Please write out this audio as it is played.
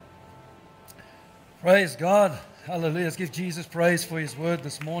Praise God. Hallelujah. Let's give Jesus praise for His word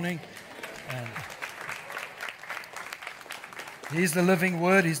this morning. And He's the living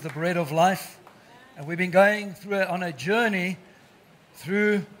word. He's the bread of life. And we've been going on a journey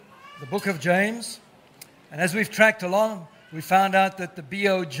through the book of James. And as we've tracked along, we found out that the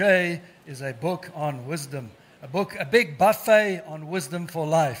BOJ is a book on wisdom. A big buffet on wisdom for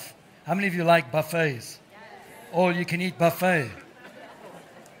life. How many of you like buffets? All you can eat buffet.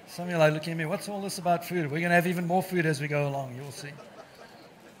 Some of you are like looking at me, what's all this about food? We're going to have even more food as we go along, you'll see.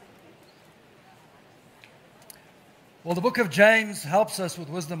 Well, the book of James helps us with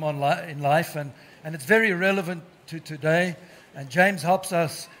wisdom in life, and it's very relevant to today. And James helps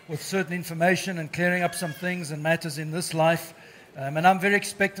us with certain information and clearing up some things and matters in this life. And I'm very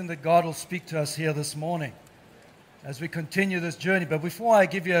expectant that God will speak to us here this morning as we continue this journey. But before I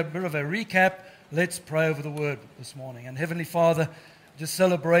give you a bit of a recap, let's pray over the word this morning. And Heavenly Father, just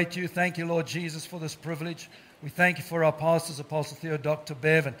celebrate you. Thank you, Lord Jesus, for this privilege. We thank you for our pastors, Apostle Theo, Dr.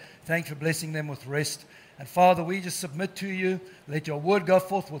 Bev, and thank you for blessing them with rest. And Father, we just submit to you. Let your word go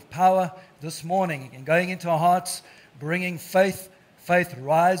forth with power this morning and going into our hearts, bringing faith. Faith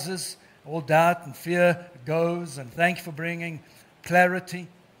rises, all doubt and fear goes. And thank you for bringing clarity,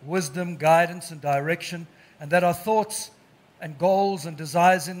 wisdom, guidance, and direction. And that our thoughts and goals and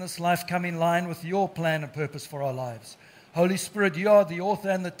desires in this life come in line with your plan and purpose for our lives. Holy Spirit, you are the author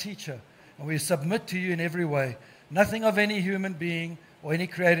and the teacher, and we submit to you in every way. Nothing of any human being or any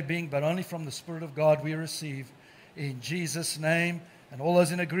created being, but only from the Spirit of God we receive. In Jesus' name. And all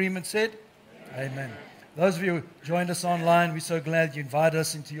those in agreement said, Amen. Those of you who joined us online, we're so glad you invited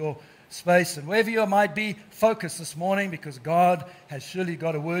us into your space. And wherever you might be, focus this morning because God has surely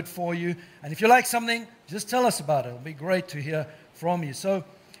got a word for you. And if you like something, just tell us about it. It'll be great to hear from you. So,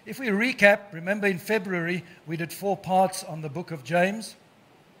 if we recap, remember in February we did 4 parts on the book of James.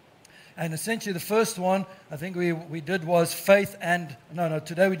 And essentially the first one I think we did was faith and,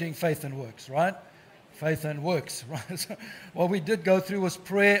 today we're doing faith and works, right? Faith and works, right? So what we did go through was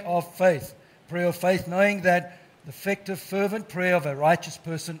prayer of faith. Prayer of faith, knowing that the effective, fervent prayer of a righteous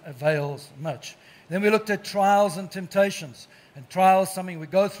person avails much. Then we looked at trials and temptations. And trials, something we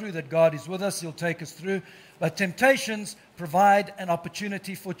go through that God is with us, He'll take us through. But temptations provide an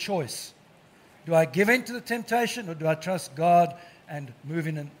opportunity for choice. Do I give in to the temptation or do I trust God and move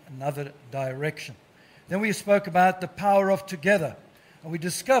in another direction? Then we spoke about the power of together. And we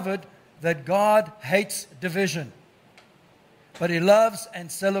discovered that God hates division, but He loves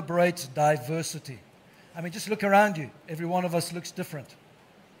and celebrates diversity. I mean, just look around you. Every one of us looks different.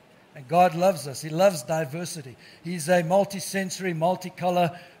 And God loves us. He loves diversity. He's a multi-sensory,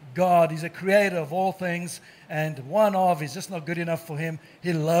 multicolor God. He's a creator of all things. And one of is just not good enough for Him.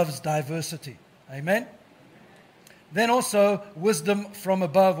 He loves diversity. Amen? Then also, wisdom from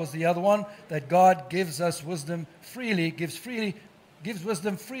above was the other one. That God gives us wisdom freely, gives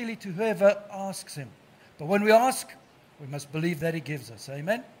wisdom freely to whoever asks Him. But when we ask, we must believe that He gives us.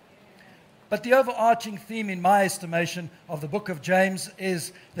 Amen? But the overarching theme, in my estimation, of the book of James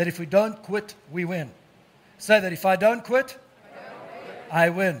is that if we don't quit, we win. Say that, if I don't quit, I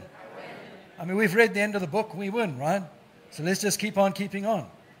win. I mean, we've read the end of the book, we win, right? So let's just keep on keeping on.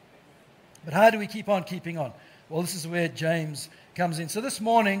 But how do we keep on keeping on? Well, this is where James comes in. So this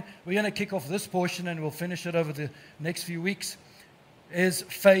morning, we're going to kick off this portion and we'll finish it over the next few weeks, is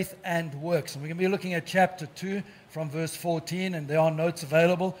faith and works. And we're going to be looking at chapter 2 from verse 14, and there are notes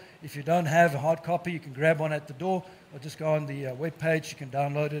available. If you don't have a hard copy, you can grab one at the door, or just go on the web page. You can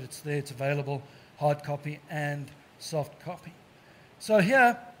download it. It's there. It's available, hard copy and soft copy. So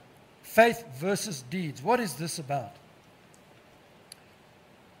here, faith versus deeds. What is this about?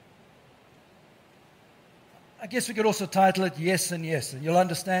 I guess we could also title it Yes and Yes, and you'll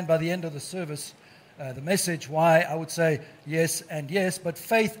understand by the end of the service the message why I would say yes and yes, but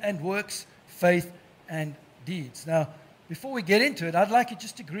faith and works, faith and deeds. Now, before we get into it, I'd like you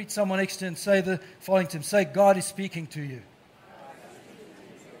just to greet someone next to you and say the following to him. Say, God is speaking to you.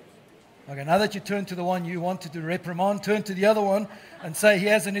 Okay, now that you turn to the one you wanted to reprimand, turn to the other one and say, He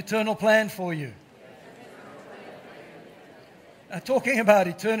has an eternal plan for you. Now, talking about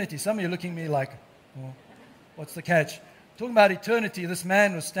eternity, some of you are looking at me like, well, what's the catch? Talking about eternity, this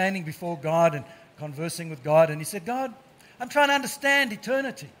man was standing before God and conversing with God, and he said, God, I'm trying to understand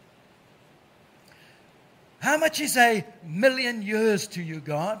eternity. How much is 1,000,000 years to you,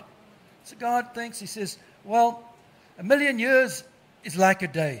 God? So God thinks, He says, well, 1,000,000 years is like a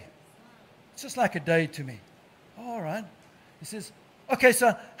day. It's just like a day to me. All right. He says, okay,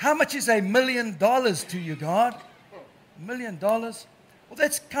 so how much is $1,000,000 to you, God? $1,000,000? Well,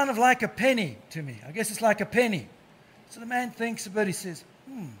 that's kind of like a penny to me. I guess it's like a penny. So the man thinks a bit. He says,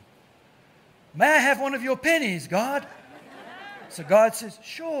 May I have one of your pennies, God? So God says,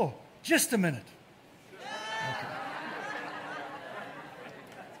 sure, just a minute.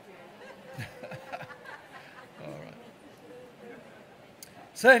 Okay. All right.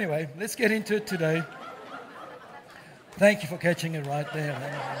 So anyway, let's get into it today. Thank you for catching it right there.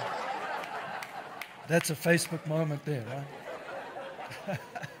 That's a Facebook moment there, right?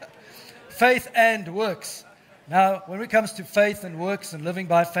 Faith and works. Now, when it comes to faith and works and living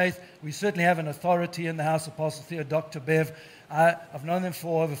by faith, we certainly have an authority in the house, Apostle Theo, Dr. Bev. I've known them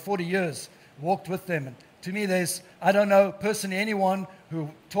for over 40 years, walked with them. And to me, I don't know personally anyone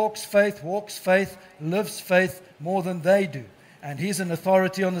who talks faith, walks faith, lives faith more than they do. And he's an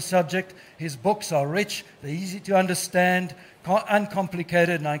authority on the subject. His books are rich, they're easy to understand,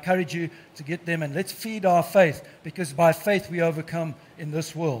 uncomplicated, and I encourage you to get them. And let's feed our faith, because by faith we overcome in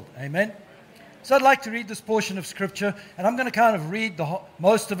this world. Amen? So I'd like to read this portion of Scripture, and I'm going to kind of read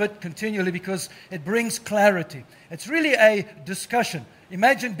most of it continually because it brings clarity. It's really a discussion.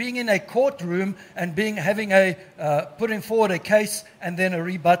 Imagine being in a courtroom and putting forward a case and then a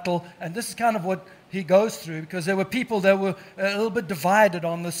rebuttal, and this is kind of what he goes through, because there were people that were a little bit divided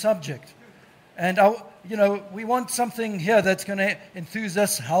on the subject. And we want something here that's going to enthuse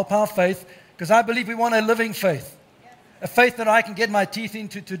us, help our faith, because I believe we want a living faith. A faith that I can get my teeth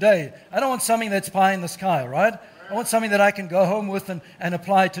into today. I don't want something that's pie in the sky, right? I want something that I can go home with and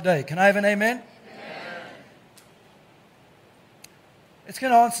apply today. Can I have an amen? It's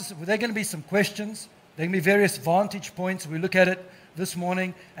going to answer. There are going to be some questions. There are going to be various vantage points. We look at it this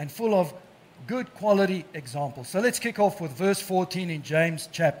morning, and full of good quality examples. So let's kick off with verse 14 in James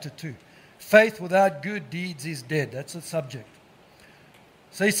chapter 2. Faith without good deeds is dead. That's the subject.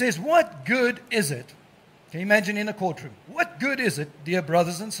 So he says, what good is it? Can you imagine in a courtroom? What good is it, dear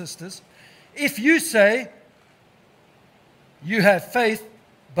brothers and sisters, if you say you have faith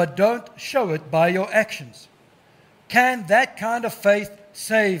but don't show it by your actions? Can that kind of faith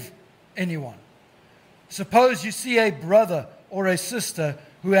save anyone? Suppose you see a brother or a sister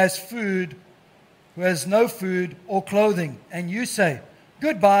who has no food or clothing, and you say,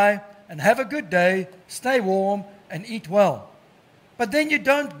 goodbye and have a good day, stay warm and eat well. But then you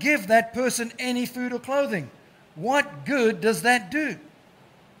don't give that person any food or clothing. What good does that do?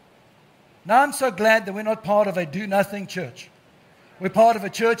 Now, I'm so glad that we're not part of a do-nothing church. We're part of a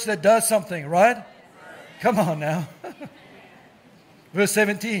church that does something, right? Come on now. Verse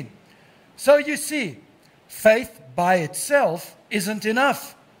 17. So you see, faith by itself isn't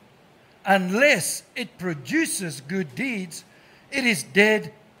enough. Unless it produces good deeds, it is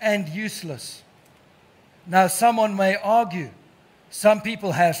dead and useless. Now, someone may argue, some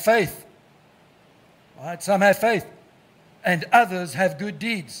people have faith, right? Some have faith, and others have good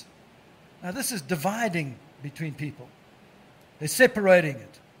deeds. Now, this is dividing between people. They're separating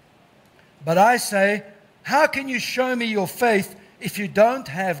it. But I say, how can you show me your faith if you don't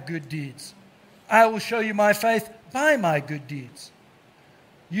have good deeds? I will show you my faith by my good deeds.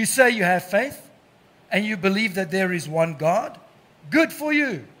 You say you have faith, and you believe that there is one God. Good for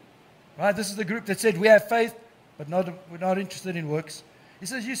you. Right? This is the group that said we have faith, but we're not interested in works. He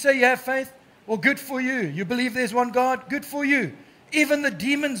says, you say you have faith? Well, good for you. You believe there's one God? Good for you. Even the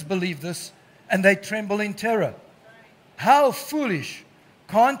demons believe this, and they tremble in terror. How foolish.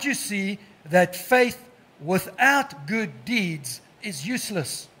 Can't you see that faith without good deeds is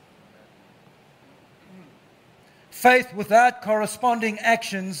useless? Faith without corresponding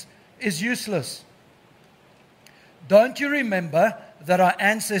actions is useless. Don't you remember that our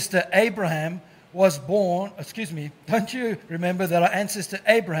ancestor Abraham was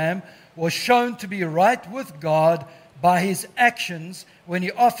shown to be right with God by his actions when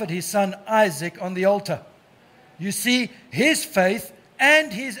he offered his son Isaac on the altar? You see, his faith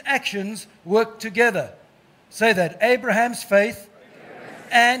and his actions worked together. Say that. Abraham's faith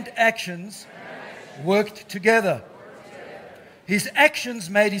and actions worked together. His actions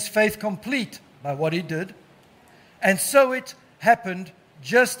made his faith complete by what he did. And so it happened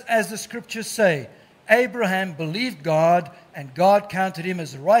just as the scriptures say. Abraham believed God, and God counted him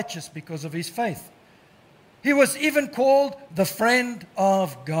as righteous because of his faith. He was even called the friend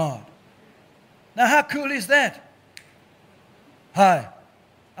of God. Now, how cool is that? Hi,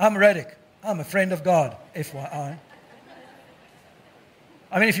 I'm Radic. I'm a friend of God, FYI.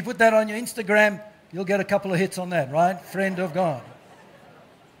 I mean, if you put that on your Instagram, you'll get a couple of hits on that, right? Friend of God.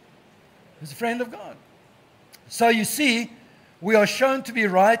 He's a friend of God. So you see, we are shown to be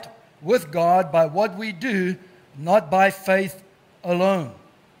right with God by what we do, not by faith alone.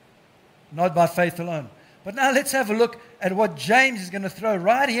 Not by faith alone. But now let's have a look at what James is going to throw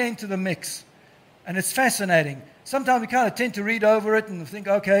right here into the mix. And it's fascinating. sometimes we kind of tend to read over it and think,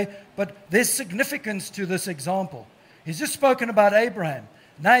 okay, but there's significance to this example. He's just spoken about Abraham.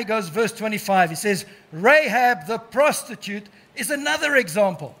 Now he goes, verse 25. He says, Rahab the prostitute is another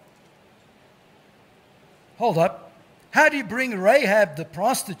example. Hold up. How do you bring Rahab the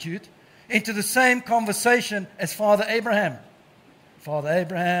prostitute into the same conversation as Father Abraham? Father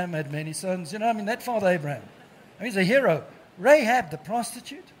Abraham had many sons. That Father Abraham. He's a hero. Rahab the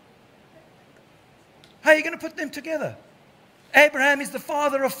prostitute? How are you going to put them together? Abraham is the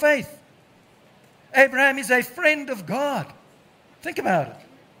father of faith. Abraham is a friend of God. Think about it.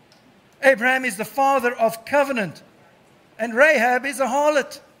 Abraham is the father of covenant. And Rahab is a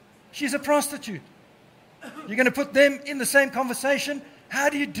harlot. She's a prostitute. You're going to put them in the same conversation? How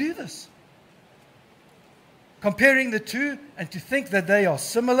do you do this? Comparing the two and to think that they are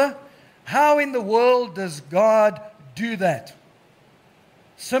similar? How in the world does God do that?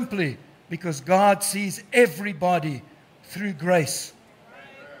 Simply because God sees everybody through grace.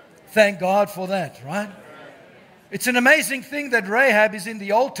 Thank God for that, right? It's an amazing thing that Rahab is in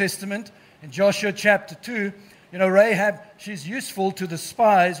the Old Testament, in Joshua chapter 2. Rahab, she's useful to the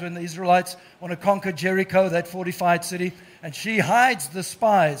spies when the Israelites want to conquer Jericho, that fortified city. And she hides the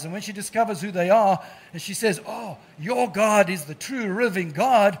spies. And when she discovers who they are, and she says, oh, your God is the true living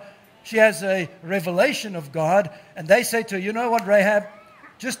God, she has a revelation of God. And they say to her, you know what, Rahab?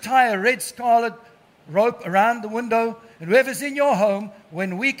 Just tie a red scarlet rope around the window, and whoever's in your home,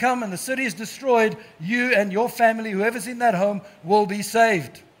 when we come and the city is destroyed, you and your family, whoever's in that home, will be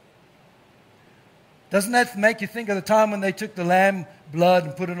saved. Doesn't that make you think of the time when they took the lamb blood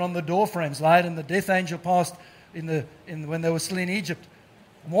and put it on the door frames, right? And the death angel passed when they were still in Egypt.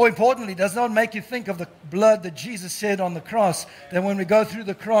 More importantly, does not make you think of the blood that Jesus shed on the cross, that when we go through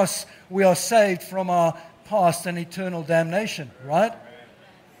the cross, we are saved from our past and eternal damnation, right?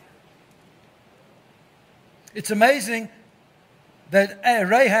 It's amazing that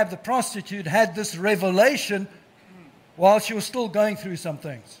Rahab the prostitute had this revelation while she was still going through some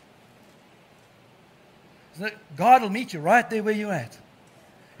things. God will meet you right there where you're at.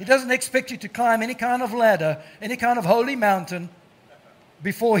 He doesn't expect you to climb any kind of ladder, any kind of holy mountain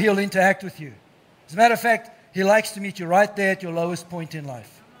before He'll interact with you. As a matter of fact, He likes to meet you right there at your lowest point in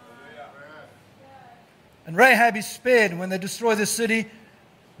life. And Rahab is spared when they destroy the city.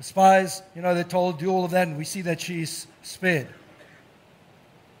 The spies, they're told, do all of that, and we see that she's spared.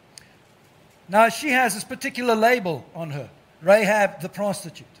 Now, she has this particular label on her, Rahab the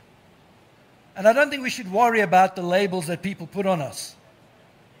prostitute. And I don't think we should worry about the labels that people put on us.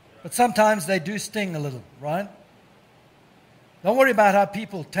 But sometimes they do sting a little, right? Don't worry about how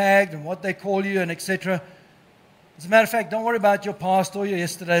people tagged and what they call you and etc. As a matter of fact, don't worry about your past or your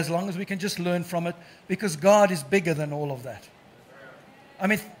yesterday as long as we can just learn from it, because God is bigger than all of that.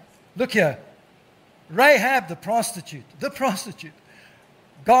 Look here. Rahab the prostitute.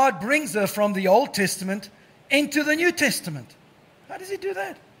 God brings her from the Old Testament into the New Testament. How does He do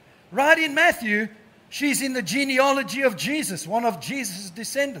that? Right in Matthew, she's in the genealogy of Jesus, one of Jesus'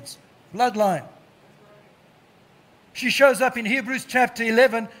 descendants, bloodline. She shows up in Hebrews chapter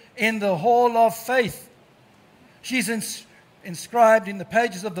 11 in the hall of faith. She's inscribed in the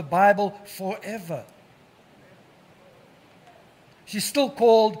pages of the Bible forever. She's still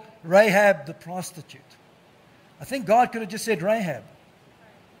called Rahab the prostitute. I think God could have just said Rahab.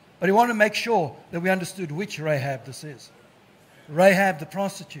 But He wanted to make sure that we understood which Rahab this is. Rahab the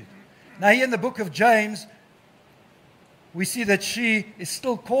prostitute. Now here in the book of James, we see that she is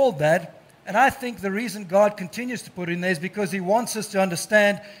still called that. And I think the reason God continues to put it in there is because He wants us to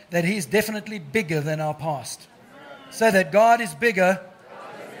understand that He's definitely bigger than our past. Say that God is bigger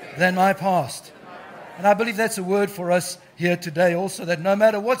than my past. And I believe that's a word for us here today also, that no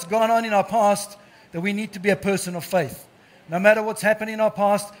matter what's gone on in our past, that we need to be a person of faith. No matter what's happened in our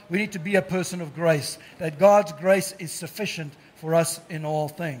past, we need to be a person of grace. That God's grace is sufficient for us in all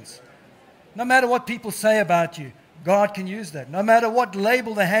things. No matter what people say about you, God can use that. No matter what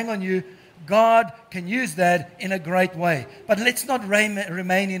label they hang on you, God can use that in a great way. But let's not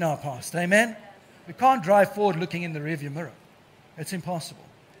remain in our past. Amen? We can't drive forward looking in the rearview mirror. It's impossible.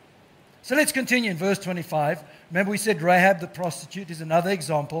 So let's continue in verse 25. Remember we said Rahab the prostitute is another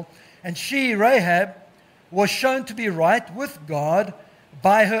example. And she, Rahab, was shown to be right with God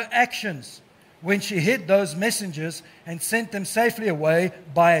by her actions when she hid those messengers and sent them safely away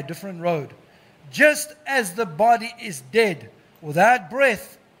by a different road. Just as the body is dead without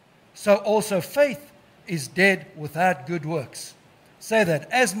breath, so also faith is dead without good works. Say that.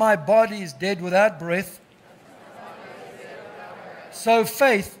 As my body is dead without breath, so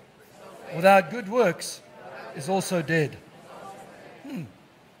faith without good works is also dead.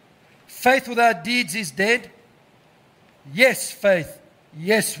 Faith without deeds is dead. Yes, faith.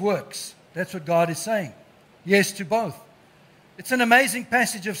 Yes, works. That's what God is saying. Yes to both. It's an amazing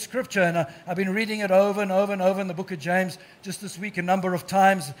passage of Scripture, and I've been reading it over and over and over in the book of James just this week a number of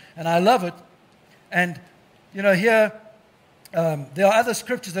times, and I love it. And, here there are other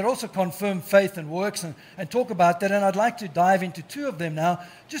scriptures that also confirm faith and works and talk about that, and I'd like to dive into two of them now,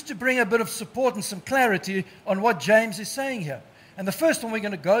 just to bring a bit of support and some clarity on what James is saying here. And the first one we're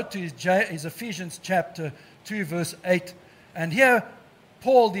going to go to is Ephesians chapter 2, verse 8. And here,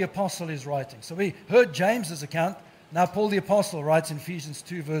 Paul the Apostle is writing. So we heard James's account. Now Paul the Apostle writes in Ephesians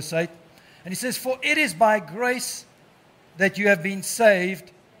 2, verse 8. And he says, "For it is by grace that you have been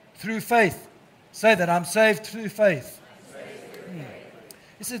saved through faith." Say that, I'm saved through faith.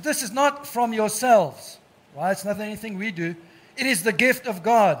 He says, this is not from yourselves, right? It's not anything we do. It is the gift of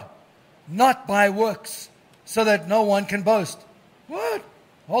God, not by works, so that no one can boast. What?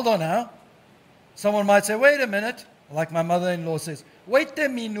 Hold on now. Someone might say, wait a minute. Like my mother-in-law says, wait a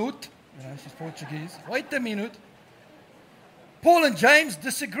minute. She's Portuguese. Wait a minute. Paul and James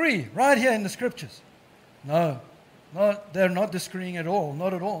disagree right here in the scriptures. No, they're not disagreeing at all.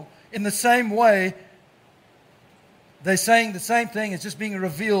 Not at all. In the same way, they're saying the same thing. It's just being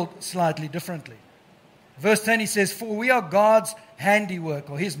revealed slightly differently. Verse 10, he says, "For we are God's handiwork,"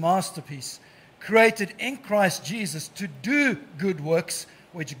 or His masterpiece, "created in Christ Jesus to do good works,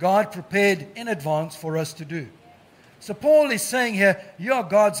 which God prepared in advance for us to do." So Paul is saying here, you are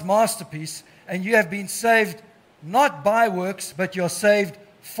God's masterpiece, and you have been saved not by works, but you're saved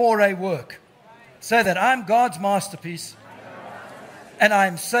for a work. Say that, I'm God's masterpiece, and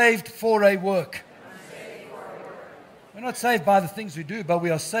I'm saved for a work. We're not saved by the things we do, but we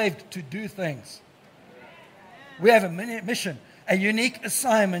are saved to do things. We have a mission, a unique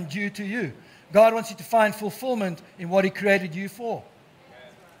assignment due to you. God wants you to find fulfillment in what He created you for.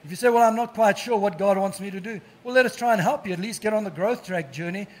 If you say, well, I'm not quite sure what God wants me to do, well, let us try and help you. At least get on the growth track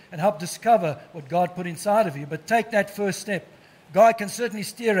journey and help discover what God put inside of you. But take that first step. God can certainly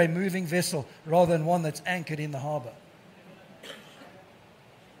steer a moving vessel rather than one that's anchored in the harbor.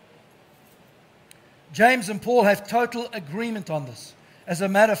 James and Paul have total agreement on this. As a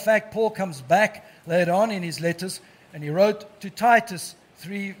matter of fact, Paul comes back later on in his letters, and he wrote to Titus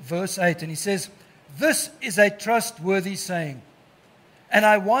 3, verse 8, and he says, "This is a trustworthy saying, and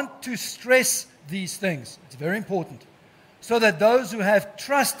I want to stress these things." It's very important. "So that those who have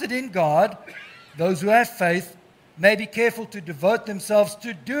trusted in God, those who have faith, may be careful to devote themselves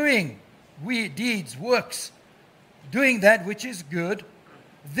to doing deeds, works, doing that which is good.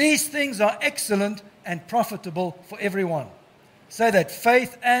 These things are excellent and profitable for everyone." Say that,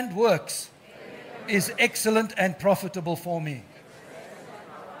 faith and works is excellent and profitable for me.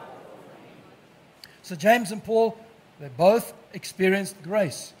 So James and Paul, they both experienced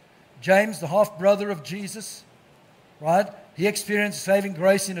grace. James, the half-brother of Jesus, right? He experienced saving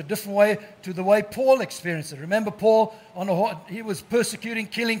grace in a different way to the way Paul experienced it. Remember Paul, he was persecuting,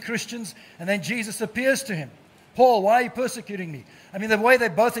 killing Christians, and then Jesus appears to him. Paul, why are you persecuting me? I mean, the way they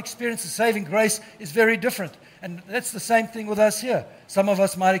both experience the saving grace is very different. And that's the same thing with us here. Some of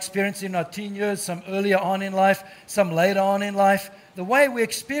us might experience it in our teen years, some earlier on in life, some later on in life. The way we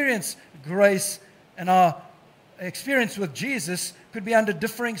experience grace and our experience with Jesus could be under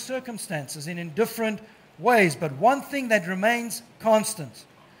differing circumstances and in different ways. But one thing that remains constant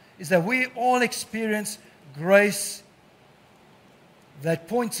is that we all experience grace that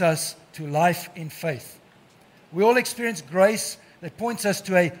points us to life in faith. We all experience grace that points us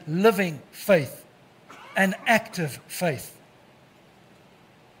to a living faith, an active faith.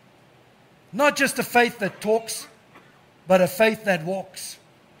 Not just a faith that talks, but a faith that walks.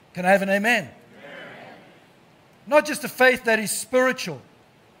 Can I have an amen? Amen. Not just a faith that is spiritual.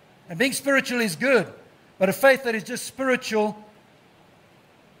 And being spiritual is good, but a faith that is just spiritual.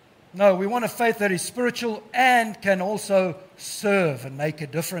 No, we want a faith that is spiritual and can also serve and make a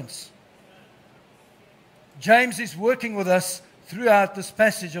difference. James is working with us throughout this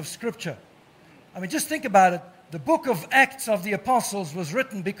passage of Scripture. I mean, just think about it. The book of Acts of the Apostles was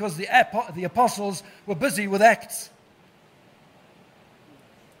written because the apostles were busy with Acts.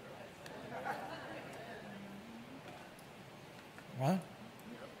 Right?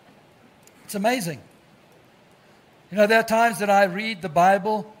 It's amazing. You know, there are times that I read the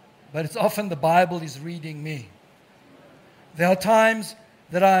Bible, but it's often the Bible is reading me. There are times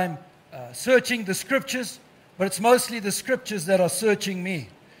that I'm searching the Scriptures, but it's mostly the Scriptures that are searching me.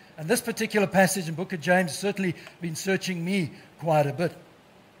 And this particular passage in the book of James has certainly been searching me quite a bit.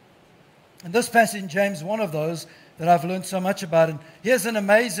 And this passage in James is one of those that I've learned so much about. And here's an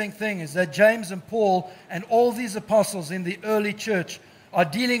amazing thing, is that James and Paul and all these apostles in the early church are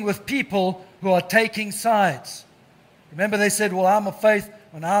dealing with people who are taking sides. Remember they said, well, I'm of faith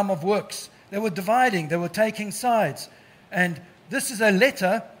and I'm of works. They were dividing. They were taking sides. And this is a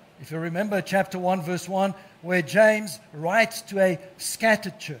letter, if you remember chapter 1, verse 1, where James writes to a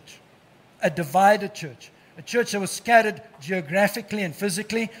scattered church, a divided church, a church that was scattered geographically and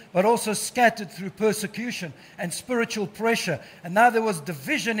physically, but also scattered through persecution and spiritual pressure. And now there was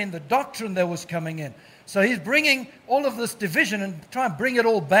division in the doctrine that was coming in. So he's bringing all of this division and trying to bring it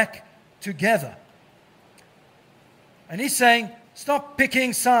all back together. And he's saying, stop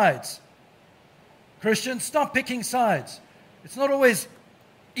picking sides. Christians, stop picking sides. It's not always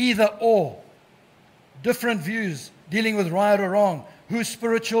either or. Different views dealing with right or wrong, who's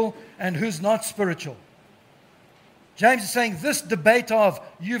spiritual and who's not spiritual. James is saying this debate of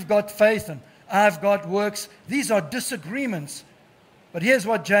you've got faith and I've got works, these are disagreements. But here's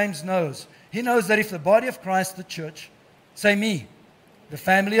what James knows. He knows that if the body of Christ, the church, say me, the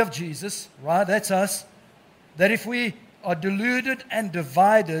family of Jesus, right, that's us, that if we are deluded and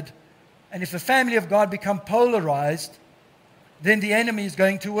divided, and if the family of God become polarized, then the enemy is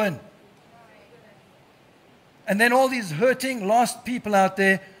going to win. And then all these hurting, lost people out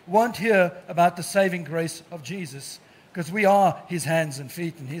there won't hear about the saving grace of Jesus, because we are his hands and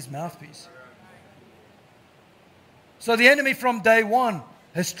feet and his mouthpiece. So the enemy from day one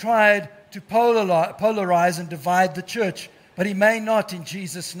has tried to polarize and divide the church, but he may not in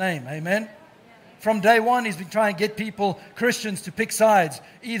Jesus' name. Amen? From day one, he's been trying to get people, Christians, to pick sides,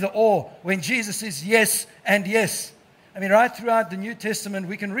 either or, when Jesus is yes and yes. I mean, right throughout the New Testament,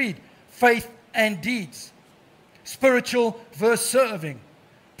 we can read faith and deeds, spiritual versus serving,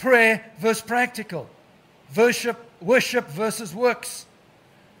 prayer versus practical, worship versus works,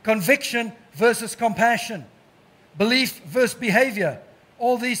 conviction versus compassion, belief versus behavior.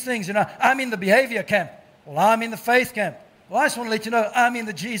 All these things, I'm in the behavior camp. Well, I'm in the faith camp. Well, I just want to let you know, I'm in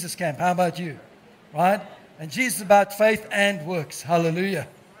the Jesus camp. How about you? Right? And Jesus is about faith and works. Hallelujah.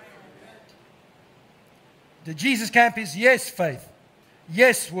 The Jesus camp is yes, faith.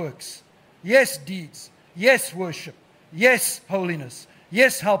 Yes, works. Yes, deeds. Yes, worship. Yes, holiness.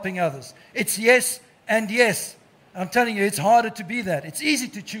 Yes, helping others. It's yes and yes. I'm telling you, it's harder to be that. It's easy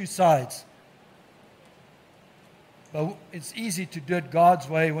to choose sides. But it's easy to do it God's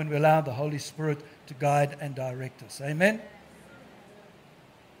way when we allow the Holy Spirit to guide and direct us. Amen?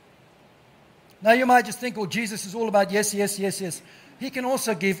 Now you might just think, well, Jesus is all about yes, yes, yes, yes. He can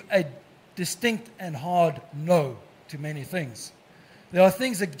also give a distinct and hard no to many things. There are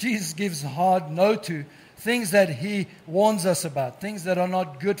things that Jesus gives a hard no to, things that he warns us about, things that are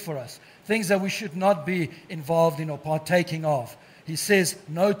not good for us, things that we should not be involved in or partaking of. He says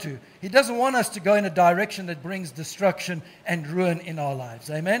no to. He doesn't want us to go in a direction that brings destruction and ruin in our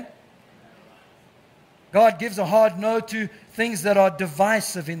lives. Amen? God gives a hard no to things that are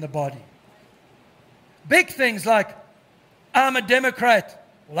divisive in the body. Big things like, I'm a Democrat,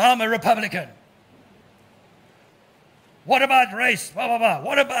 well, I'm a Republican. What about race? Blah, blah, blah.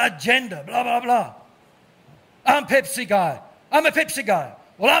 What about gender? Blah, blah, blah. I'm Pepsi guy. I'm a Pepsi guy.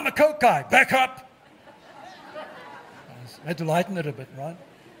 Well, I'm a Coke guy. Back up. I had to lighten it a bit, right?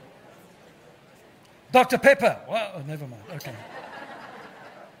 Dr. Pepper. Well, oh, never mind. Okay.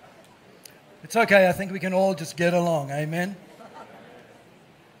 It's okay. I think we can all just get along. Amen?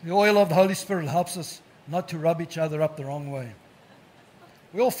 The oil of the Holy Spirit helps us not to rub each other up the wrong way.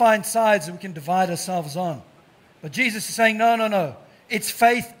 We all find sides that we can divide ourselves on. But Jesus is saying, no, no, no. It's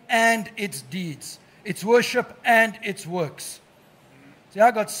faith and it's deeds. It's worship and it's works. See,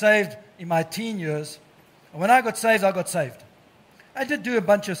 I got saved in my teen years. And when I got saved, I got saved. I did do a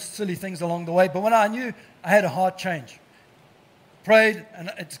bunch of silly things along the way, but when I knew I had a heart change, prayed,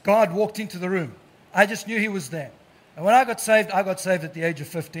 and God walked into the room. I just knew he was there. And when I got saved at the age of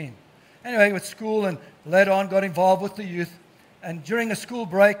 15. Anyway, with school and later on got involved with the youth. And during a school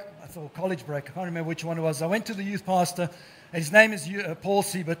break, I thought college break, I can't remember which one it was, I went to the youth pastor, and his name is Paul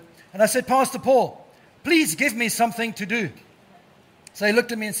Siebert, and I said, Pastor Paul, please give me something to do. So he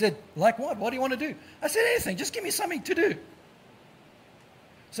looked at me and said, like what? What do you want to do? I said, anything, just give me something to do.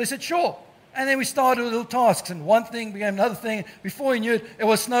 So he said, sure. And then we started with little tasks, and one thing became another thing. Before he knew it, it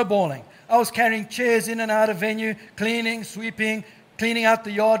was snowballing. I was carrying chairs in and out of venue, cleaning, sweeping, cleaning out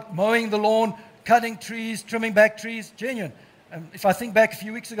the yard, mowing the lawn, cutting trees, trimming back trees, genuine. If I think back a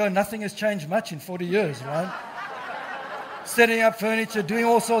few weeks ago, nothing has changed much in 40 years, right? Setting up furniture, doing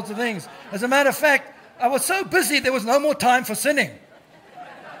all sorts of things. As a matter of fact, I was so busy, there was no more time for sinning.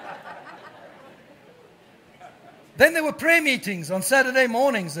 Then there were prayer meetings on Saturday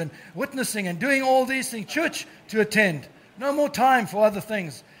mornings and witnessing and doing all these things, church to attend. No more time for other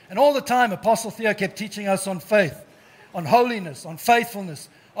things. And all the time, Apostle Theo kept teaching us on faith, on holiness, on faithfulness,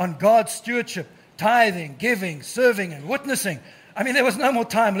 on God's stewardship, tithing, giving, serving, and witnessing. I mean, there was no more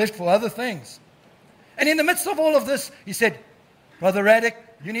time left for other things. And in the midst of all of this, he said, Brother Radek,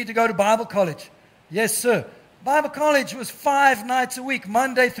 you need to go to Bible college. Yes, sir. Bible college was 5 nights a week,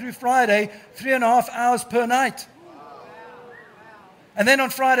 Monday through Friday, 3.5 hours per night. And then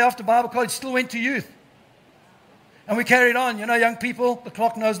on Friday after Bible college, still went to youth. And we carried on. You know, young people, the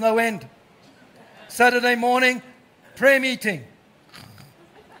clock knows no end. Saturday morning, prayer meeting.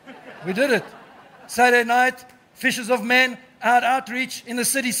 We did it. Saturday night, Fishers of Men, outreach in the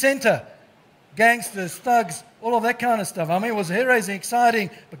city center. Gangsters, thugs, all of that kind of stuff. I mean, it was hair-raising, exciting,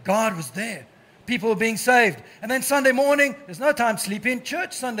 but God was there. People were being saved. And then Sunday morning, there's no time sleeping,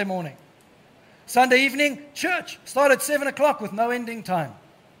 church Sunday morning. Sunday evening, church. Start at 7 o'clock with no ending time.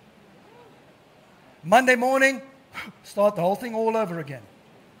 Monday morning, start the whole thing all over again.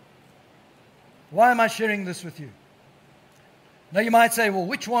 Why am I sharing this with you? Now you might say, well,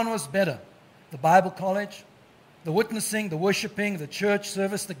 which one was better? The Bible college, the witnessing, the worshiping, the church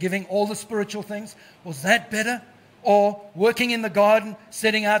service, the giving, all the spiritual things. Was that better? Or working in the garden,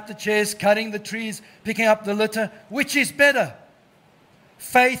 setting out the chairs, cutting the trees, picking up the litter? Which is better?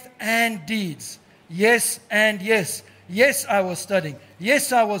 Faith and deeds. Yes and yes. Yes, I was studying.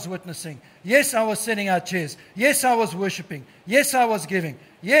 Yes, I was witnessing. Yes, I was setting out chairs. Yes, I was worshiping. Yes, I was giving.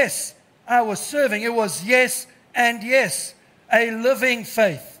 Yes, I was serving. It was yes and yes. A living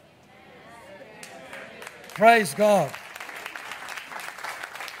faith. Praise God.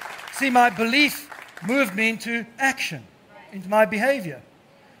 See, my belief moved me into action, into my behavior.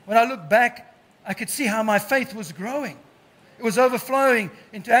 When I look back, I could see how my faith was growing. It was overflowing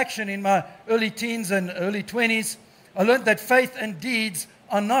into action in my early teens and early 20s. I learned that faith and deeds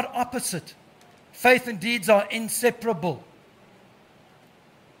are not opposite. Faith and deeds are inseparable.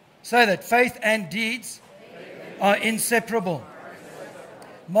 Say that. Faith and deeds are inseparable.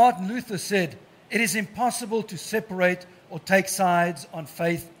 Martin Luther said, it is impossible to separate or take sides on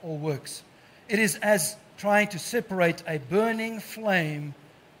faith or works. It is as trying to separate a burning flame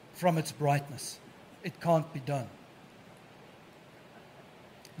from its brightness. It can't be done.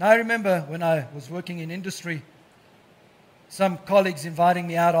 Now I remember when I was working in industry, some colleagues inviting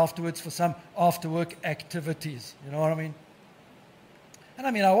me out afterwards for some after-work activities. You know what I mean? And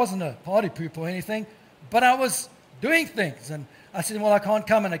I mean, I wasn't a party poop or anything, but I was doing things. And I said, well, I can't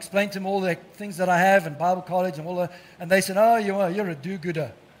come and explain to them all the things that I have in Bible college and all that. And they said, oh, you're a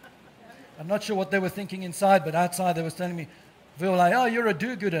do-gooder. I'm not sure what they were thinking inside, but outside they were telling me, like, oh, you're a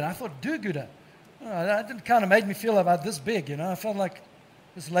do-gooder. And I thought, do-gooder? Oh, that kind of made me feel about this big, you know. I felt like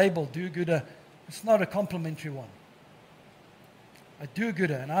this label, do-gooder, it's not a complimentary one. A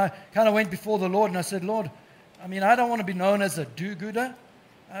do-gooder. And I kind of went before the Lord and I said, Lord, I mean, I don't want to be known as a do-gooder.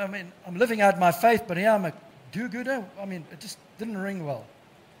 I mean, I'm living out my faith, but here I'm a do-gooder. I mean, it just didn't ring well.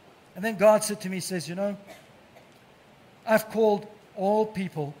 And then God said to me, he says, you know, I've called all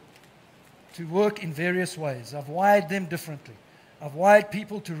people to work in various ways. I've wired them differently. I've wired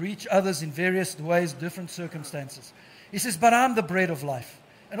people to reach others in various ways, different circumstances. He says, but I'm the bread of life.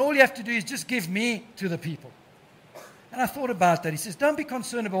 And all you have to do is just give me to the people. And I thought about that. He says, don't be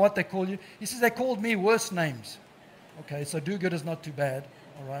concerned about what they call you. He says, they called me worse names. Okay, so do-good is not too bad.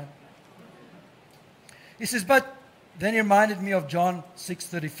 All right. He says, but then he reminded me of John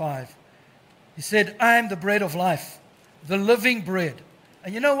 6:35. He said, I am the bread of life, the living bread.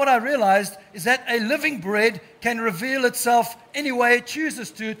 And you know what I realized is that a living bread can reveal itself any way it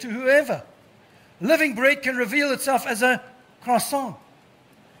chooses to whoever. Living bread can reveal itself as a croissant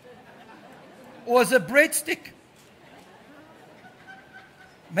or as a breadstick.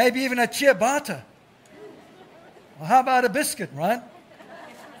 Maybe even a ciabatta. Or how about a biscuit, right?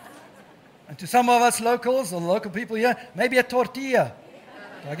 And to some of us locals, or the local people here, maybe a tortilla.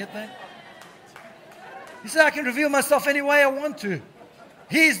 Do I get that? He said, I can reveal myself any way I want to.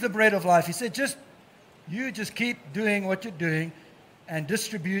 He's the bread of life. He said, you just keep doing what you're doing and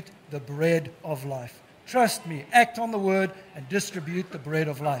distribute the bread of life. Trust me, act on the word and distribute the bread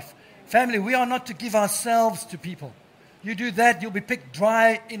of life. Family, we are not to give ourselves to people. You do that, you'll be picked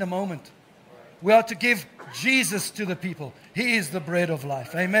dry in a moment. We are to give Jesus to the people. He is the bread of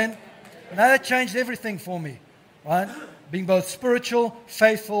life. Amen? Now that changed everything for me, right? Being both spiritual,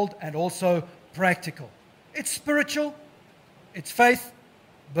 faithful, and also practical. It's spiritual, it's faith,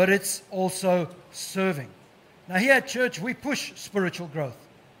 but it's also serving. Now here at church, we push spiritual growth.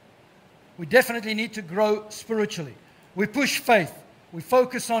 We definitely need to grow spiritually. We push faith. We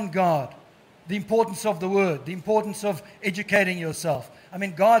focus on God, the importance of the Word, the importance of educating yourself. I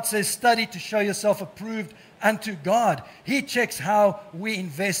mean, God says, study to show yourself approved unto God. He checks how we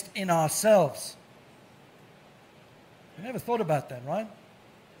invest in ourselves. You never thought about that, right?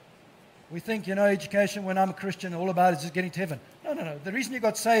 We think, education when I'm a Christian, all about is just getting to heaven. No, no, no. The reason you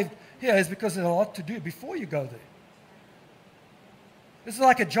got saved here is because there's a lot to do before you go there. This is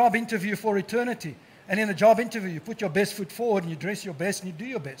like a job interview for eternity. And in a job interview, you put your best foot forward and you dress your best and you do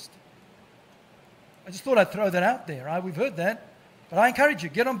your best. I just thought I'd throw that out there. Right? We've heard that. But I encourage you,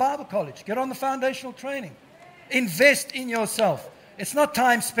 get on Bible college. Get on the foundational training. Invest in yourself. It's not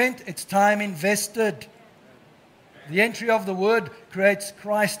time spent, it's time invested. The entry of the Word creates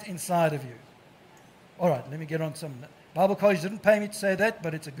Christ inside of you. All right, let me get on some. Bible college didn't pay me to say that,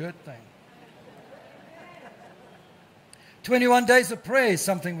 but it's a good thing. 21 days of prayer is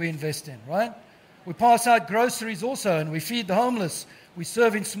something we invest in, right? We pass out groceries also, and we feed the homeless. We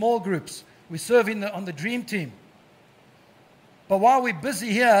serve in small groups. We serve on the dream team. But while we're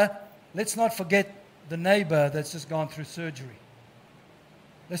busy here, let's not forget the neighbor that's just gone through surgery.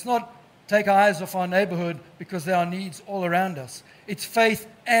 Let's not take our eyes off our neighborhood because there are needs all around us. It's faith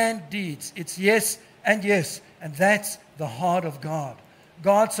and deeds. It's yes and yes. And that's the heart of God.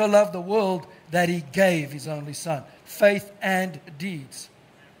 God so loved the world that He gave His only Son. Faith and deeds.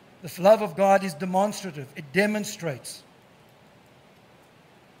 The love of God is demonstrative. It demonstrates.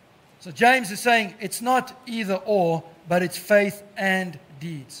 So James is saying it's not either or, but it's faith and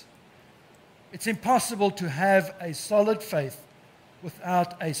deeds. It's impossible to have a solid faith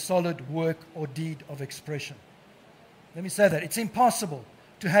without a solid work or deed of expression. Let me say that. It's impossible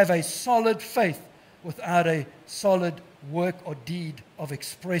to have a solid faith without a solid work or deed of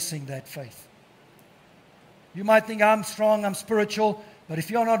expressing that faith. You might think, I'm strong, I'm spiritual, but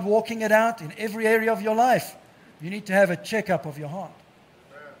if you're not walking it out in every area of your life, you need to have a checkup of your heart.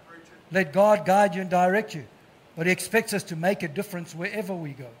 Let God guide you and direct you. But He expects us to make a difference wherever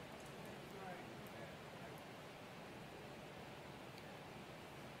we go.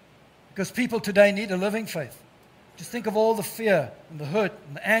 Because people today need a living faith. Just think of all the fear and the hurt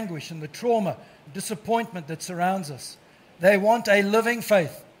and the anguish and the trauma and disappointment that surrounds us. They want a living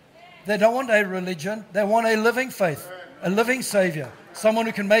faith. They don't want a religion. They want a living faith, a living Savior, someone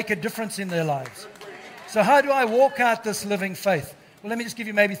who can make a difference in their lives. So how do I walk out this living faith? Well, let me just give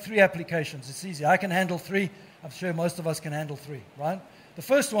you maybe 3 applications. It's easy. I can handle 3. I'm sure most of us can handle 3, right? The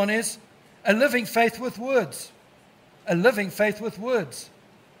first one is a living faith with words. A living faith with words.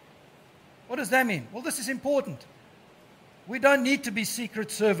 What does that mean? Well, this is important. We don't need to be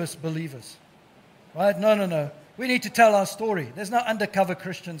Secret Service believers, right? No. We need to tell our story. There's no undercover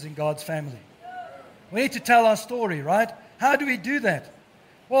Christians in God's family. We need to tell our story, right? How do we do that?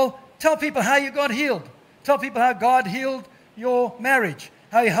 Well, tell people how you got healed. Tell people how God healed your marriage,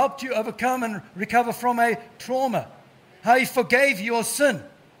 how He helped you overcome and recover from a trauma, how He forgave your sin.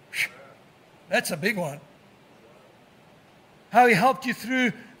 That's a big one. How He helped you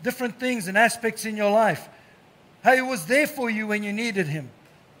through different things and aspects in your life. How He was there for you when you needed Him.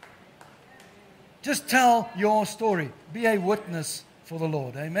 Just tell your story. Be a witness for the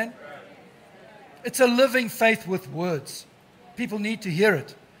Lord. Amen? It's a living faith with words. People need to hear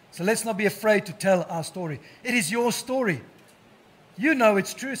it. So let's not be afraid to tell our story. It is your story. You know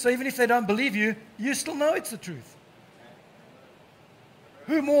it's true. So even if they don't believe you, you still know it's the truth.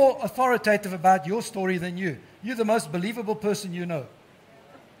 Who more authoritative about your story than you? You're the most believable person you know.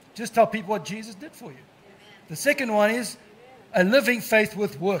 Just tell people what Jesus did for you. The second one is a living faith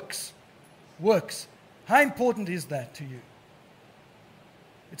with works. Works. How important is that to you?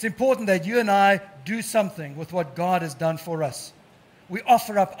 It's important that you and I do something with what God has done for us. We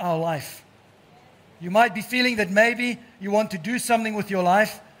offer up our life. You might be feeling that maybe you want to do something with your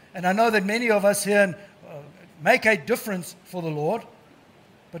life, and I know that many of us here make a difference for the Lord,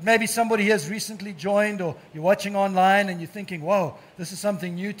 but maybe somebody has recently joined, or you're watching online and you're thinking, whoa, this is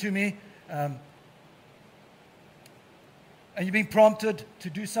something new to me, and you're being prompted to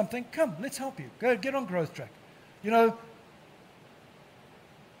do something. Come, let's help you. Go get on Growth Track.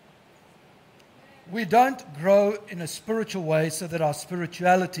 We don't grow in a spiritual way so that our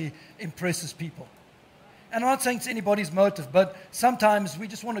spirituality impresses people. And I'm not saying it's anybody's motive, but sometimes we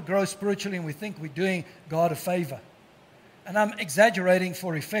just want to grow spiritually and we think we're doing God a favor. And I'm exaggerating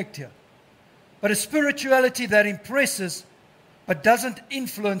for effect here. But a spirituality that impresses but doesn't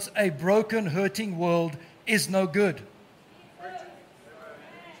influence a broken, hurting world is no good.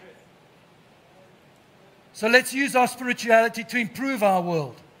 So let's use our spirituality to improve our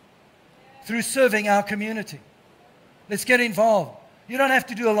world through serving our community. Let's get involved. You don't have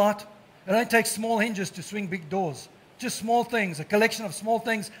to do a lot. It only takes small hinges to swing big doors. Just small things, a collection of small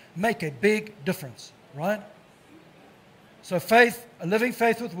things make a big difference, right? So faith, a living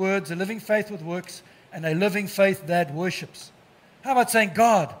faith with words, a living faith with works, and a living faith that worships. How about saying,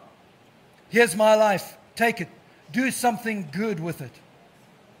 God, here's my life. Take it. Do something good with it.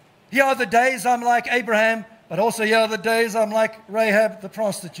 Here are the days I'm like Abraham, but also here are the days I'm like Rahab the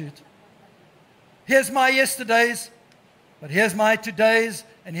prostitute. Here's my yesterdays, but here's my todays,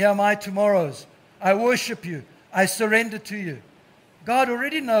 and here are my tomorrows. I worship you. I surrender to you. God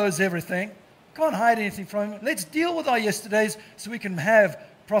already knows everything. Can't hide anything from him. Let's deal with our yesterdays so we can have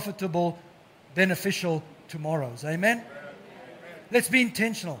profitable, beneficial tomorrows. Amen? Let's be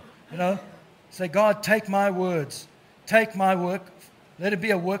intentional. Say, God, take my words. Take my work. Let it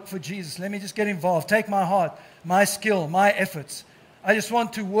be a work for Jesus. Let me just get involved. Take my heart, my skill, my efforts. I just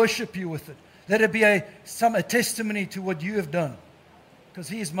want to worship you with it. Let it be a testimony to what you have done, because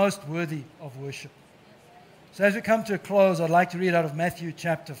he is most worthy of worship. So as we come to a close, I'd like to read out of Matthew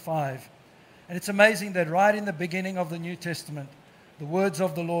chapter 5. And it's amazing that right in the beginning of the New Testament, the words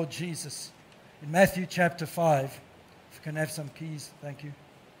of the Lord Jesus, in Matthew chapter 5, if you can have some keys, thank you.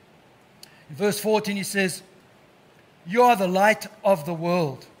 In verse 14 he says, "You are the light of the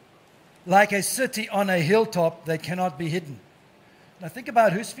world, like a city on a hilltop that cannot be hidden." Now think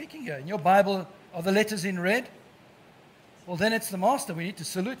about who's speaking here. In your Bible, are the letters in red? Well, then it's the Master. We need to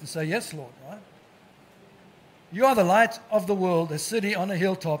salute and say, "Yes, Lord." Right? You are the light of the world, a city on a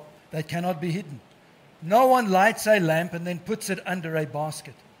hilltop that cannot be hidden. No one lights a lamp and then puts it under a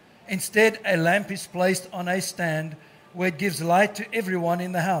basket. Instead, a lamp is placed on a stand where it gives light to everyone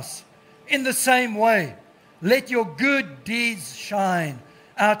in the house. In the same way, let your good deeds shine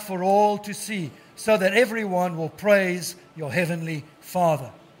out for all to see, so that everyone will praise your heavenly Father.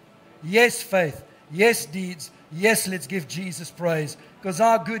 Yes, faith. Yes, deeds. Yes, let's give Jesus praise, because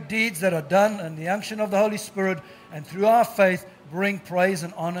our good deeds that are done in the unction of the Holy Spirit and through our faith bring praise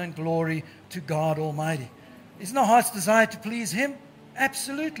and honor and glory to God Almighty. Isn't our heart's desire to please him?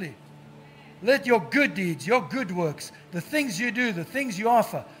 Absolutely. Let your good deeds, your good works, the things you do, the things you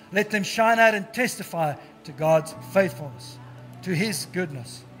offer, let them shine out and testify to God's faithfulness, to his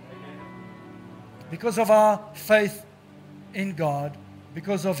goodness. Because of our faith in God,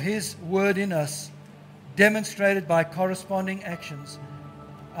 because of his word in us, demonstrated by corresponding actions,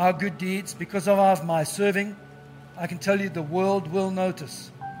 our good deeds, because of my serving, I can tell you the world will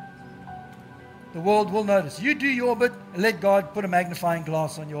notice. The world will notice. You do your bit and let God put a magnifying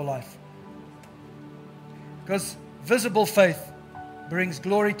glass on your life. Because visible faith brings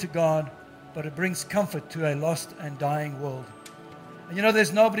glory to God, but it brings comfort to a lost and dying world. And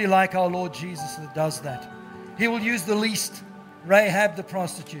there's nobody like our Lord Jesus that does that. He will use the least, Rahab the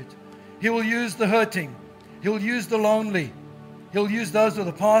prostitute. He will use the hurting. He'll use the lonely. He'll use those with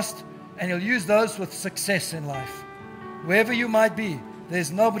the past, and he'll use those with success in life. Wherever you might be,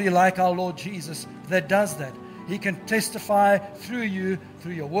 there's nobody like our Lord Jesus that does that. He can testify through you,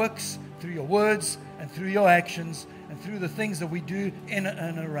 through your works, through your words, and through your actions, and through the things that we do in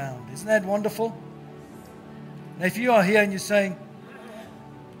and around. Isn't that wonderful? Now, if you are here and you're saying,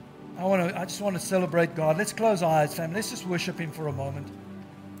 I just want to celebrate God, let's close our eyes, family. Let's just worship him for a moment.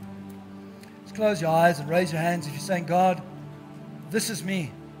 Just close your eyes and raise your hands if you're saying, "God, this is me.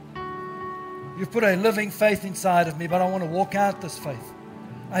 You've put a living faith inside of me, but I want to walk out this faith.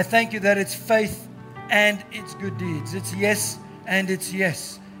 I thank you that it's faith and it's good deeds. It's yes and it's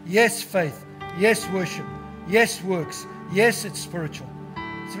yes. Yes, faith. Yes, worship. Yes, works. Yes, it's spiritual."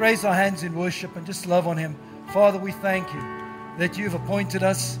 Let's raise our hands in worship and just love on him. Father, we thank you that you've appointed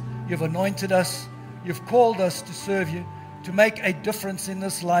us, you've anointed us, you've called us to serve you, to make a difference in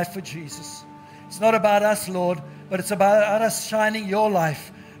this life for Jesus. It's not about us, Lord, but it's about us shining your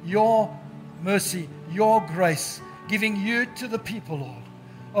life, your mercy, your grace, giving you to the people, Lord.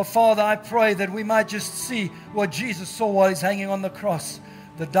 Oh, Father, I pray that we might just see what Jesus saw while he's hanging on the cross,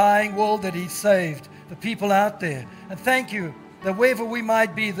 the dying world that he saved, the people out there. And thank you that wherever we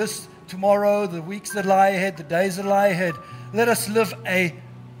might be this tomorrow, the weeks that lie ahead, the days that lie ahead, let us live a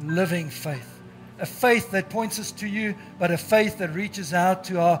living faith. A faith that points us to you, but a faith that reaches out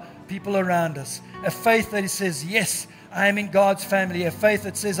to our people around us. A faith that says, yes, I am in God's family. A faith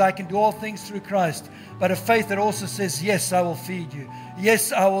that says I can do all things through Christ. But a faith that also says, yes, I will feed you.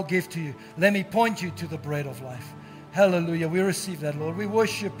 Yes, I will give to you. Let me point you to the bread of life. Hallelujah. We receive that, Lord. We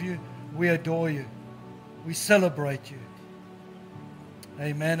worship you. We adore you. We celebrate you.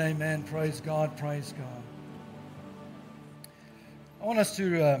 Amen, amen. Praise God, praise God. I want us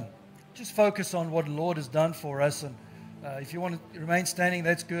to just focus on what the Lord has done for us. And if you want to remain standing,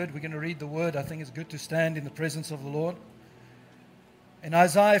 that's good. We're going to read the word. I think it's good to stand in the presence of the Lord. In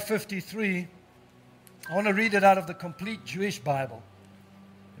Isaiah 53, I want to read it out of the Complete Jewish Bible.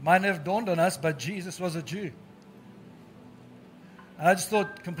 It might never have dawned on us, but Jesus was a Jew. And I just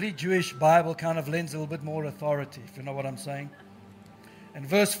thought Complete Jewish Bible kind of lends a little bit more authority, if you know what I'm saying. And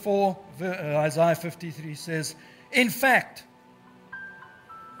verse 4, Isaiah 53 says, "In fact,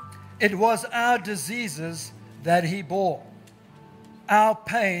 It was our diseases that he bore, our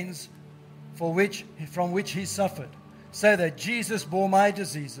pains from which he suffered. Say that Jesus bore my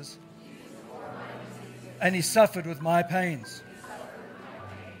diseases, and he suffered with my pains.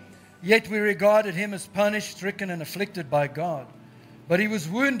 Yet we regarded him as punished, stricken, and afflicted by God. But he was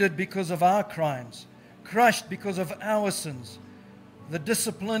wounded because of our crimes, crushed because of our sins. The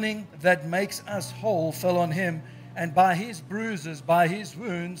disciplining that makes us whole fell on him, and by his bruises, by his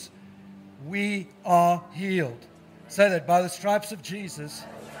wounds, we are healed. Say that, by the stripes of Jesus,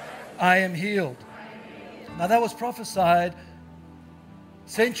 I am healed. Now that was prophesied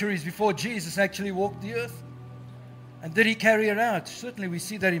centuries before Jesus actually walked the earth. And did he carry it out? Certainly we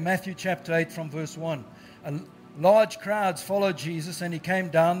see that in Matthew chapter 8 from verse 1. Large crowds followed Jesus, and he came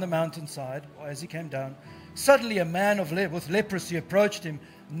down the mountainside, or as he came down, suddenly a man with leprosy approached him,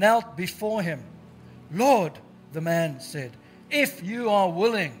 knelt before him. Lord, the man said, if you are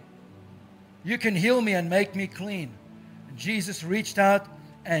willing, you can heal me and make me clean. And Jesus reached out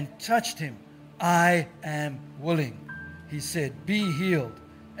and touched him. I am willing. He said, be healed.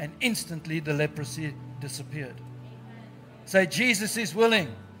 And instantly the leprosy disappeared. Say, Jesus is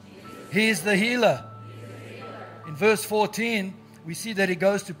willing. He is the healer. In verse 14, we see that he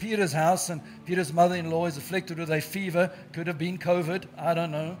goes to Peter's house, and Peter's mother-in-law is afflicted with a fever. Could have been COVID. I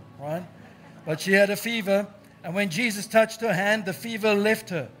don't know, right? But she had a fever. And when Jesus touched her hand, the fever left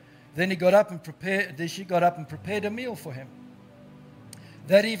her. Then she got up and prepared a meal for him.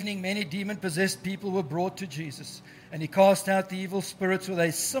 That evening, many demon-possessed people were brought to Jesus, and he cast out the evil spirits with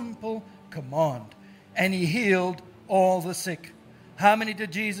a simple command, and he healed all the sick. How many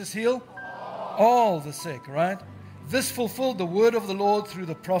did Jesus heal? All the sick, right? This fulfilled the word of the Lord through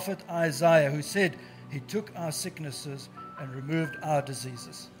the prophet Isaiah, who said, he took our sicknesses and removed our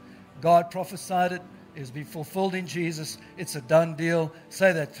diseases. God prophesied it. It has been fulfilled in Jesus. It's a done deal.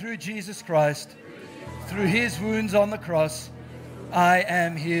 Say that, through Jesus Christ, through his wounds on the cross, I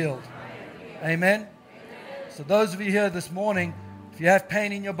am healed. Amen. So those of you here this morning, if you have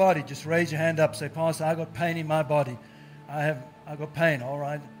pain in your body, just raise your hand up. Say, Pastor, I got pain in my body. I got pain. All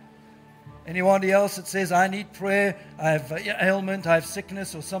right. Anybody else that says, I need prayer, I have ailment, I have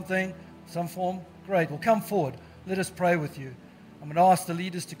sickness or something, some form? Great. Well, come forward. Let us pray with you. I'm going to ask the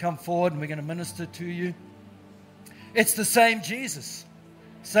leaders to come forward, and we're going to minister to you. It's the same Jesus.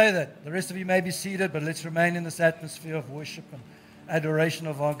 Say that. The rest of you may be seated, but let's remain in this atmosphere of worship and adoration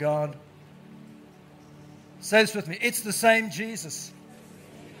of our God. Say this with me. It's the same Jesus.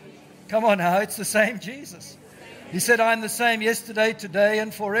 Come on now. It's the same Jesus. He said, I'm the same yesterday, today,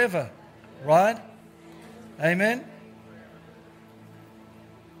 and forever. Right? Amen?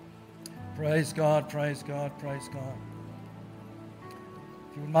 Praise God, praise God, praise God.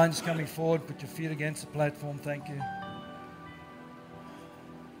 If you wouldn't mind just coming forward, put your feet against the platform. Thank you.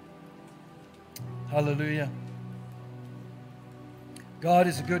 Hallelujah. God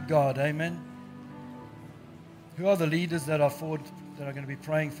is a good God. Amen. Who are the leaders that are forward, that are going to be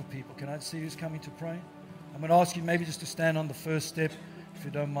praying for people? Can I see who's coming to pray? I'm going to ask you maybe just to stand on the first step, if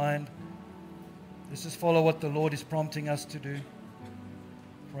you don't mind. Let's just follow what the Lord is prompting us to do.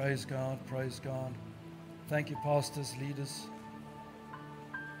 Praise God, praise God. Thank you, pastors, leaders.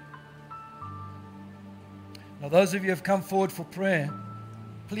 Now, those of you who have come forward for prayer,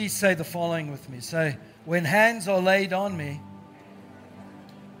 please say the following with me. Say, when hands are laid on me,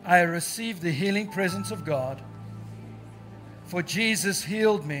 I receive the healing presence of God. For Jesus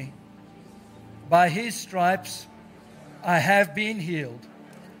healed me. By his stripes, I have been healed.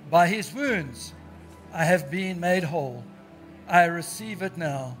 By his wounds, I have been made whole. I receive it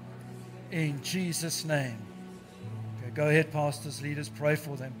now in Jesus' name. Okay, go ahead, pastors, leaders, pray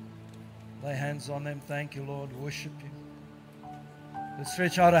for them. Lay hands on them. Thank you, Lord. Worship you. Let's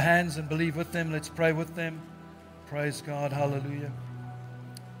stretch out our hands and believe with them. Let's pray with them. Praise God. Hallelujah.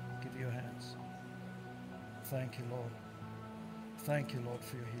 Give your hands. Thank you, Lord. Thank you, Lord,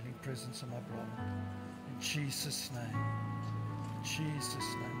 for your healing presence in my brother. In Jesus' name. In Jesus'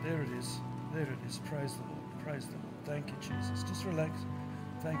 name. There it is. There it is. Praise the Lord. Praise the Lord. Thank you, Jesus. Just relax.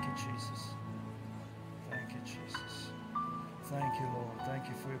 Thank you, Jesus. Thank you, Jesus. Thank you, Lord. Thank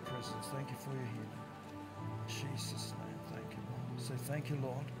you for your presence. Thank you for your healing. In Jesus' name. Thank you, Lord. Say, thank you,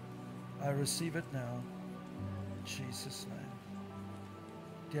 Lord. I receive it now. In Jesus' name.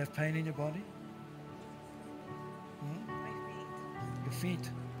 Do you have pain in your body? Your feet.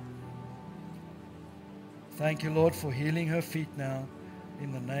 Thank you, Lord, for healing her feet now.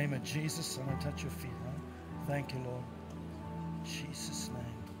 In the name of Jesus. I'm going to touch your feet, right? Thank you, Lord. In Jesus' name.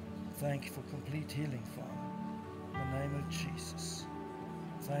 Thank you for complete healing, Father. In the name of Jesus.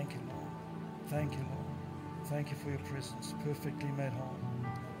 Thank you, Lord. Thank you, Lord. Thank you for your presence. Perfectly made whole.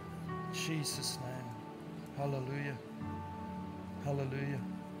 Jesus' name. Hallelujah. Hallelujah.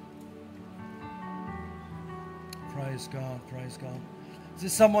 Praise God. Praise God. Is there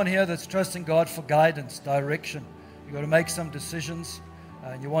someone here that's trusting God for guidance, direction? You've got to make some decisions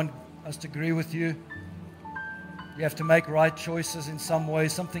and you want us to agree with you. You have to make right choices in some way.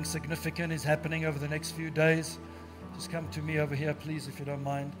 Something significant is happening over the next few days. Just come to me over here, please, if you don't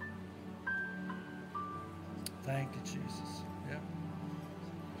mind. Thank you, Jesus. Yeah.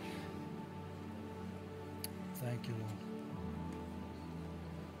 Thank you, Lord.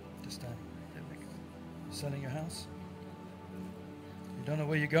 Just stand. There we go. You're selling your house? You don't know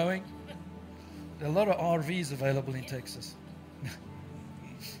where you're going? There are a lot of RVs available in Texas.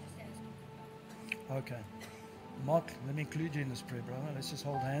 Okay. Mark, let me include you in this prayer, brother. Let's just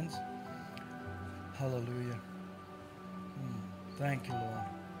hold hands. Hallelujah. Thank you, Lord.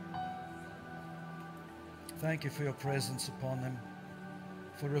 Thank you for your presence upon them,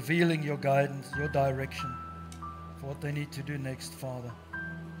 for revealing your guidance, your direction, for what they need to do next, Father.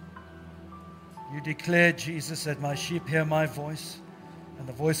 You declared, Jesus, that my sheep hear my voice, and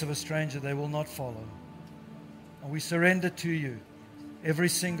the voice of a stranger they will not follow. And we surrender to you. Every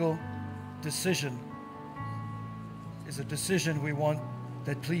single decision is a decision we want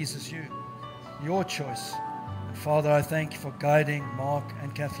that pleases you, your choice. And Father, I thank you for guiding Mark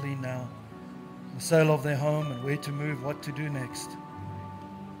and Kathleen now, the sale of their home and where to move, what to do next.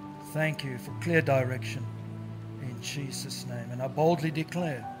 Thank you for clear direction in Jesus' name. And I boldly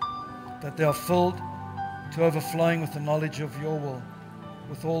declare that they are filled to overflowing with the knowledge of your will,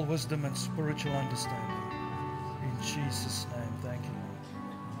 with all wisdom and spiritual understanding. In Jesus' name, thank you, Lord.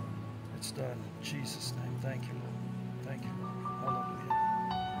 It's done. In Jesus' name, thank you, Lord. Thank you, Lord. Hallelujah.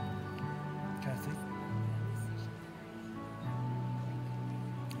 Kathy?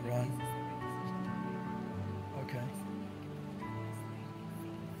 Ron? Okay.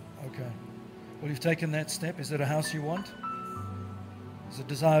 Okay. Well, you've taken that step. Is it a house you want? Is it a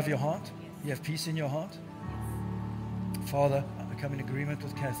desire of your heart? You have peace in your heart? Father, I come in agreement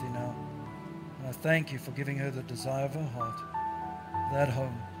with Kathy now. And I thank you for giving her the desire of her heart, that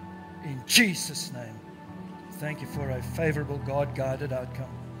home. In Jesus' name. Thank you for a favorable, God-guided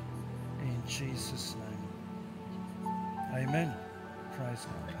outcome. In Jesus' name. Amen. Praise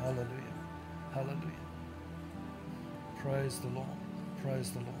God. Hallelujah. Hallelujah. Praise the Lord.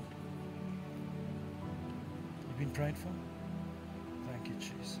 Praise the Lord. You've been prayed for? Thank you,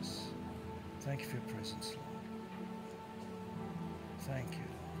 Jesus. Thank you for your presence, Lord. Thank you,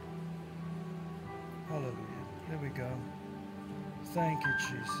 Lord. Hallelujah. There we go. Thank you,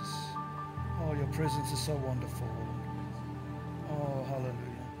 Jesus. Oh, your presence is so wonderful, Lord. Oh,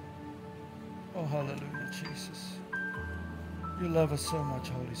 hallelujah. Oh, hallelujah, Jesus. You love us so much,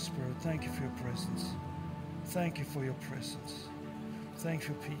 Holy Spirit. Thank you for your presence. Thank you for your presence. Thank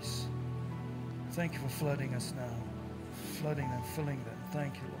you for peace. Thank you for flooding us now. Flooding them, filling them.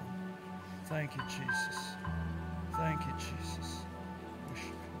 Thank you, Lord. Thank you, Jesus. Thank you, Jesus.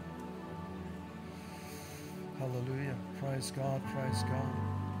 Worship you. Hallelujah. Praise God. Praise God.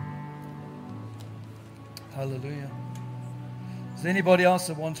 Hallelujah. Is there anybody else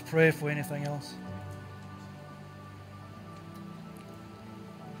that wants prayer for anything else?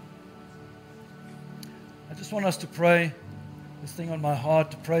 I just want us to pray, this thing on my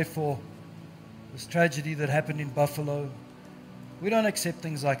heart, to pray for this tragedy that happened in Buffalo. We don't accept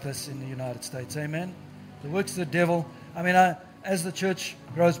things like this in the United States. Amen. The works of the devil. I mean, as the church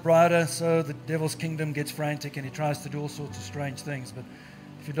grows brighter, so the devil's kingdom gets frantic and he tries to do all sorts of strange things. But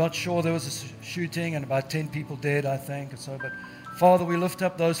if you're not sure, there was a shooting and about 10 people dead, I think. And so, but Father, we lift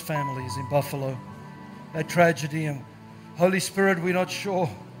up those families in Buffalo, that tragedy. And Holy Spirit, we're not sure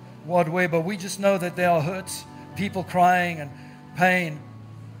what way, but we just know that there are hurts, people crying and pain.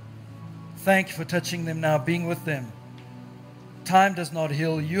 Thank you for touching them now, being with them. Time does not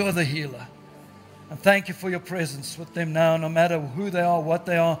heal. You're the healer. And thank you for your presence with them now, no matter who they are, what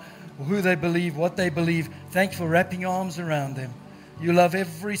they are, who they believe, what they believe. Thank you for wrapping your arms around them. You love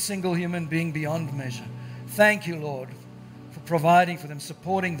every single human being beyond measure. Thank you, Lord, for providing for them,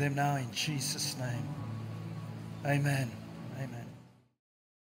 supporting them now in Jesus' name. Amen.